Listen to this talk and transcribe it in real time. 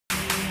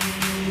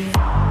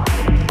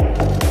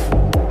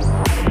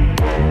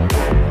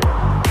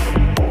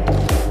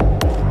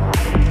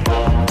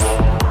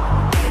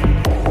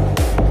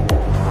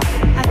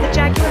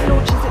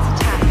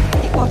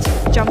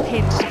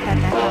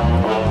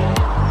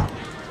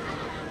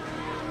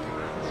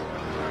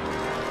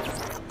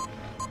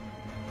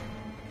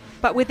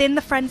But within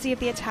the frenzy of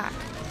the attack,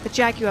 the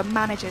jaguar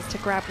manages to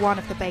grab one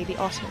of the baby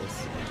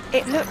otters.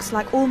 It looks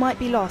like all might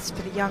be lost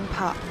for the young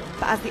pup,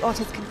 but as the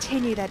otters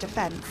continue their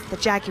defence, the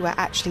jaguar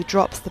actually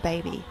drops the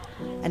baby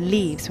and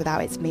leaves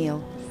without its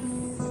meal.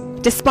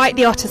 Despite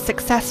the otter's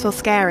successful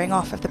scaring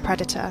off of the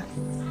predator,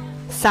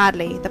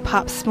 sadly the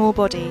pup's small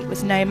body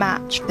was no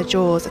match for the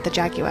jaws of the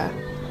jaguar,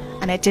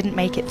 and it didn't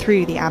make it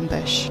through the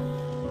ambush.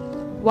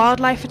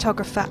 Wildlife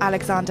photographer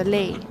Alexander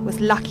Lee was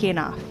lucky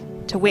enough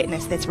to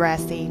witness this rare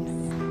scene.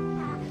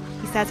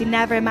 He says he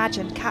never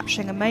imagined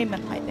capturing a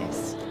moment like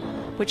this,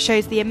 which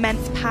shows the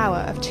immense power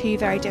of two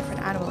very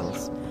different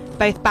animals,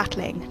 both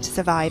battling to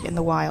survive in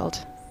the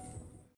wild.